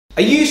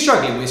Are you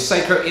struggling with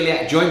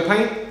sacroiliac joint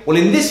pain? Well,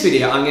 in this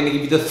video, I'm going to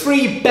give you the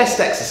 3 best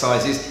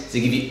exercises to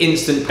give you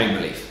instant pain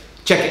relief.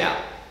 Check it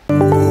out.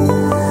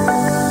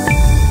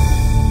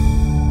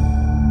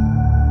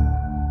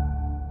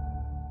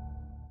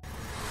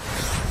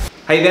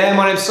 Hey there,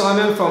 my name's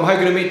Simon from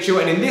Hogan and Mitchell,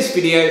 and in this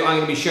video, I'm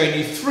going to be showing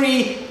you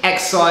 3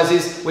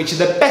 exercises which are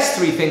the best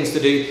 3 things to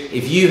do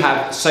if you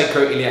have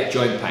sacroiliac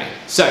joint pain.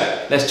 So,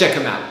 let's check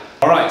them out.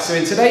 Alright, so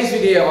in today's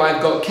video,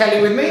 I've got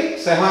Kelly with me.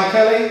 Say hi,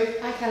 Kelly.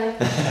 Hi, Kelly.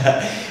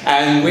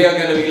 And we are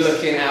going to be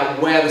looking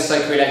at where the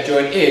sacroiliac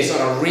joint is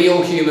on a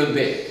real human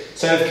being.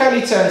 So if Kelly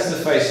turns the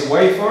face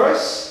away for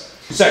us.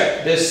 So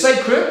the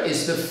sacrum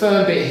is the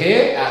firm bit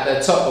here at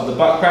the top of the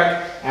butt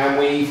crack,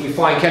 and if we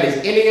find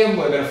Kelly's ilium,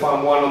 we're going to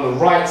find one on the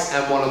right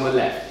and one on the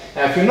left.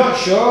 Now if you're not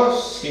sure,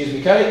 excuse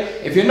me Kelly,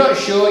 if you're not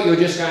sure, you're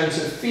just going to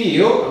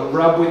feel and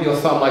rub with your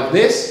thumb like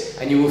this,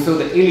 and you will feel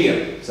the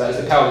ilium, so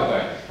that's the pelvic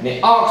bone. And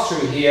it arcs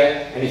through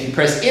here, and if you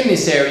press in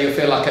this area, you'll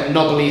feel like a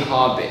knobbly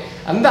hard bit.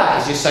 And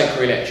that is your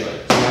sacroiliac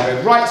joint. So you have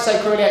a right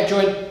sacroiliac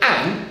joint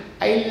and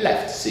a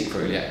left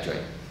sacroiliac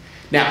joint.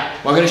 Now,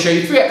 I'm going to show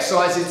you 3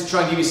 exercises to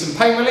try and give you some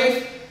pain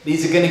relief.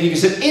 These are going to give you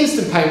some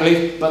instant pain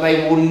relief, but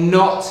they will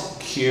not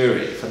cure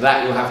it. For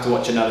that, you'll have to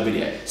watch another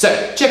video.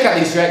 So, check out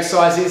these 3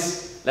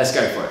 exercises. Let's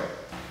go for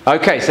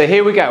it. Okay, so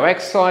here we go.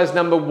 Exercise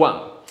number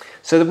 1.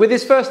 So with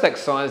this first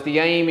exercise, the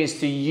aim is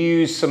to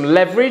use some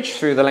leverage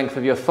through the length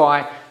of your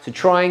thigh to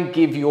try and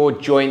give your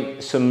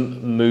joint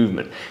some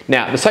movement.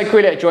 Now, the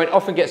sacroiliac joint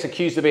often gets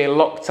accused of being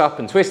locked up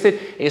and twisted.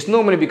 It's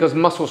normally because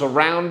muscles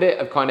around it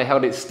have kind of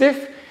held it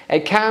stiff.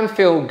 It can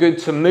feel good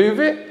to move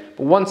it,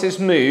 but once it's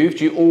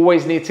moved, you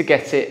always need to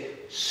get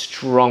it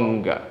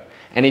stronger.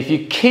 And if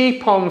you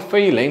keep on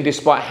feeling,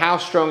 despite how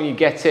strong you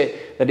get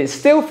it, that it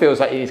still feels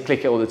like you need to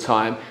click it all the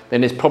time, then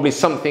there's probably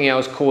something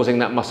else causing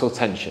that muscle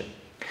tension.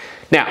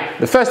 Now,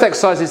 the first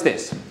exercise is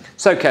this.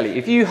 So Kelly,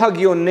 if you hug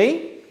your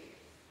knee,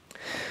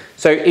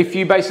 so if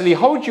you basically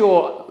hold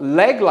your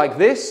leg like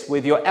this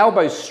with your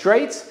elbows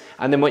straight,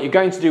 and then what you're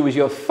going to do with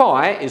your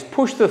thigh is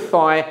push the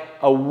thigh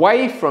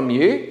away from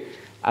you,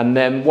 and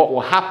then what will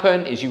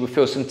happen is you will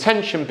feel some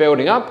tension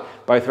building up,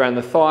 both around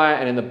the thigh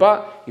and in the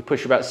butt. You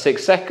push for about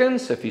 6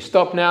 seconds, so if you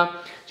stop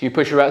now, so you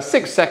push for about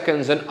 6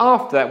 seconds, and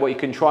after that what you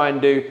can try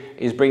and do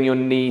is bring your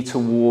knee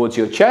towards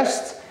your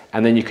chest,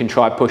 and then you can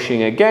try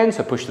pushing again,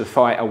 so push the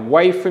thigh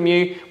away from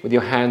you with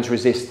your hands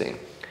resisting.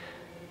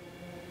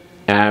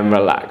 And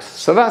relax.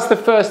 So that's the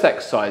first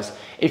exercise.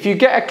 If you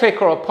get a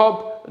click or a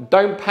pop,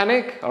 don't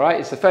panic, all right?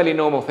 It's a fairly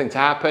normal thing to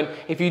happen.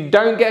 If you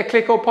don't get a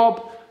click or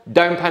pop,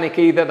 don't panic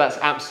either, that's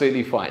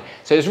absolutely fine.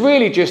 So it's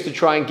really just to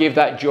try and give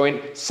that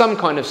joint some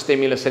kind of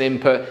stimulus and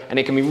input, and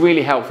it can be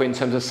really helpful in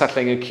terms of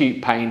settling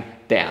acute pain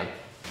down.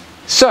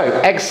 So,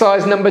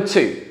 exercise number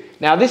 2.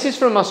 Now this is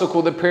for a muscle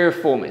called the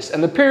piriformis,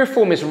 and the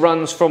piriformis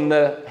runs from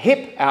the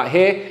hip out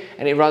here,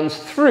 and it runs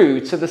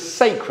through to the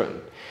sacrum.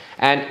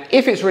 And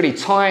if it's really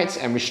tight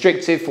and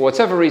restrictive, for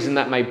whatever reason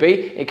that may be,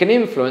 it can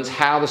influence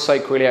how the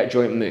sacroiliac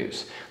joint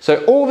moves.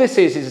 So all this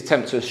is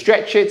attempt to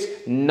stretch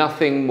it,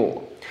 nothing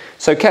more.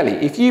 So Kelly,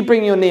 if you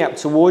bring your knee up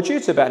towards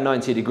you to about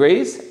 90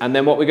 degrees, and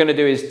then what we're going to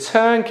do is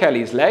turn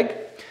Kelly's leg.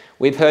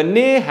 With her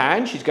near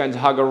hand, she's going to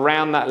hug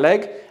around that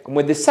leg, and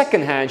with the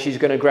second hand, she's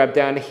going to grab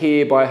down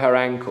here by her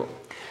ankle.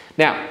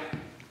 Now,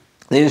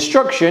 the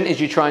instruction is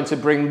you're trying to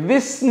bring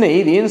this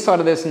knee, the inside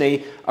of this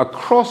knee,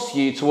 across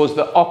you towards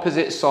the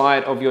opposite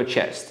side of your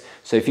chest.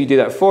 So if you do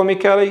that for me,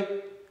 Kelly,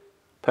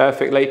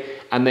 perfectly,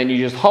 and then you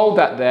just hold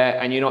that there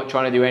and you're not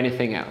trying to do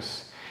anything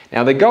else.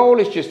 Now the goal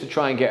is just to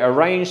try and get a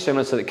range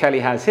similar to that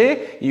Kelly has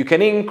here. You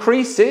can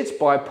increase it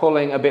by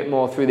pulling a bit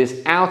more through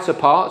this outer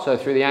part, so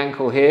through the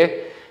ankle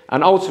here,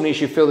 and ultimately you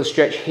should feel the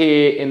stretch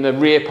here in the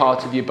rear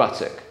part of your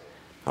buttock.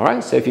 All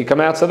right, so if you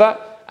come out of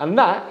that, and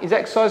that is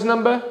exercise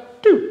number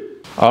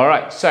 2. All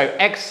right, so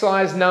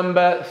exercise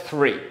number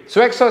 3.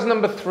 So exercise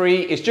number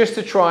 3 is just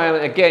to try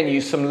and, again,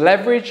 use some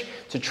leverage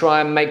to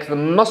try and make the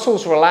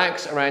muscles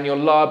relax around your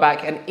lower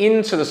back and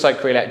into the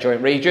sacroiliac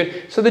joint region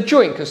so the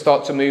joint can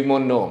start to move more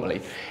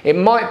normally. It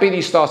might be that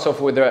you start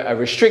off with a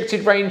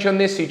restricted range on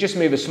this, so you just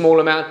move a small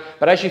amount,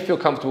 but as you feel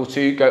comfortable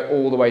to, go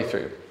all the way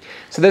through.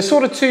 So there's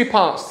sort of 2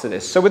 parts to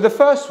this. So with the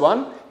first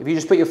one, if you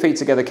just put your feet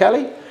together,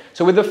 Kelly.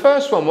 So with the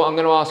first one, what I'm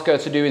going to ask her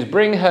to do is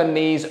bring her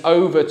knees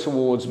over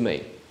towards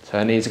me. So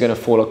her knees are going to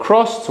fall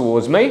across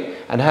towards me,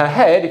 and her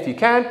head, if you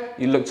can,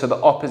 you look to the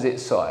opposite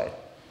side.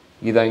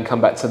 You then come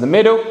back to the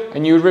middle,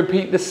 and you would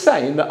repeat the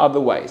same the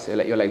other way. So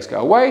let your legs go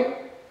away,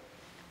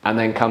 and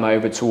then come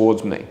over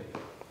towards me.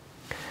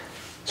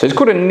 So it's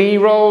called a knee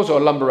rolls or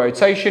lumbar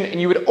rotation, and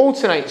you would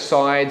alternate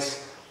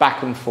sides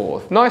back and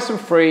forth. Nice and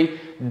free,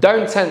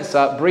 don't tense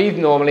up, breathe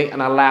normally,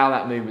 and allow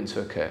that movement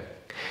to occur.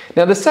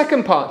 Now the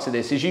second part to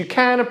this is you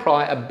can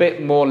apply a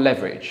bit more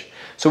leverage.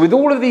 So with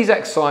all of these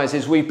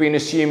exercises, we've been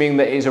assuming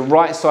that it is a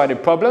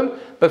right-sided problem,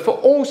 but for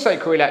all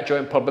sacroiliac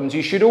joint problems,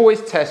 you should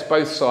always test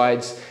both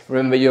sides.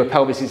 Remember, your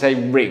pelvis is a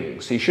ring,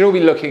 so you should all be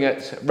looking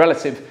at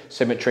relative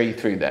symmetry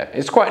through there.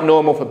 It's quite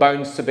normal for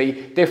bones to be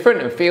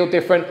different and feel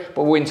different,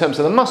 but in terms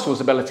of the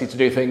muscle's ability to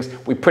do things,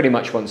 we pretty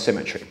much want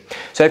symmetry.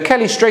 So if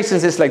Kelly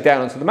straightens this leg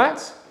down onto the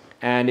mat,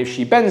 and if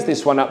she bends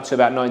this one up to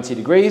about 90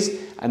 degrees,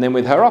 and then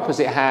with her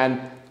opposite hand,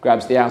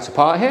 grabs the outer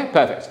part here,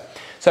 perfect.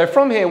 So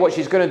from here, what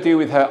she's going to do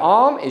with her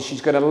arm is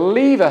she's going to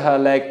lever her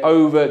leg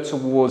over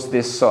towards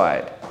this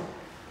side.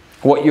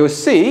 What you'll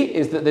see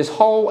is that this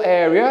whole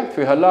area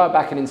through her lower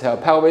back and into her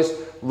pelvis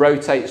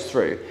rotates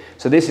through.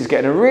 So this is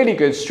getting a really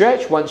good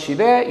stretch. Once you're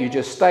there, you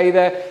just stay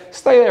there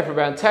for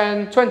around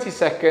 10, 20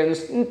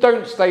 seconds.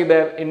 Don't stay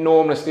there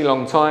enormously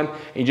long time.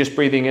 You're just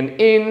breathing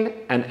in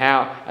and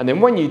out. And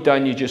then when you're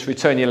done, you just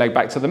return your leg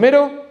back to the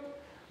middle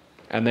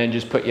and then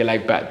just put your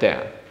leg back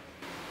down.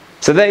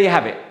 So there you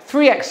have it.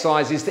 3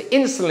 exercises to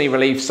instantly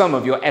relieve some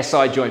of your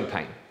SI joint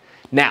pain.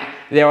 Now,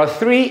 there are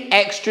 3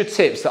 extra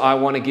tips that I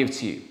want to give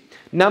to you.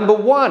 Number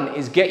 1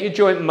 is get your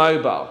joint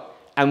mobile.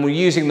 And we're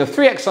using the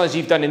 3 exercises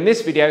you've done in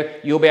this video,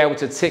 you'll be able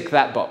to tick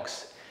that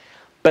box.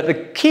 But the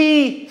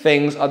key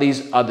things are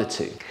these other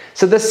 2.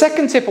 So the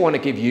second tip I want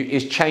to give you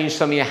is change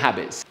some of your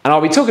habits. And I'll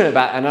be talking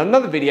about in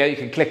another video you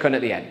can click on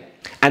at the end.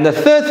 And the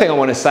third thing I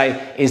want to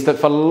say is that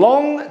for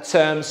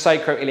long-term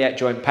sacroiliac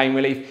joint pain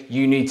relief,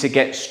 you need to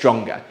get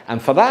stronger.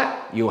 And for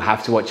that, you'll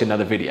have to watch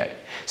another video.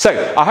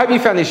 So I hope you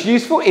found this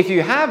useful. If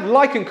you have,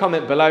 like and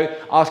comment below,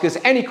 ask us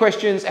any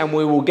questions and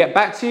we will get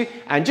back to you.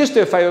 And just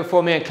do a favor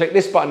for me and click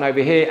this button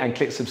over here and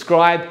click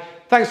subscribe.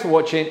 Thanks for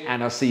watching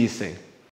and I'll see you soon.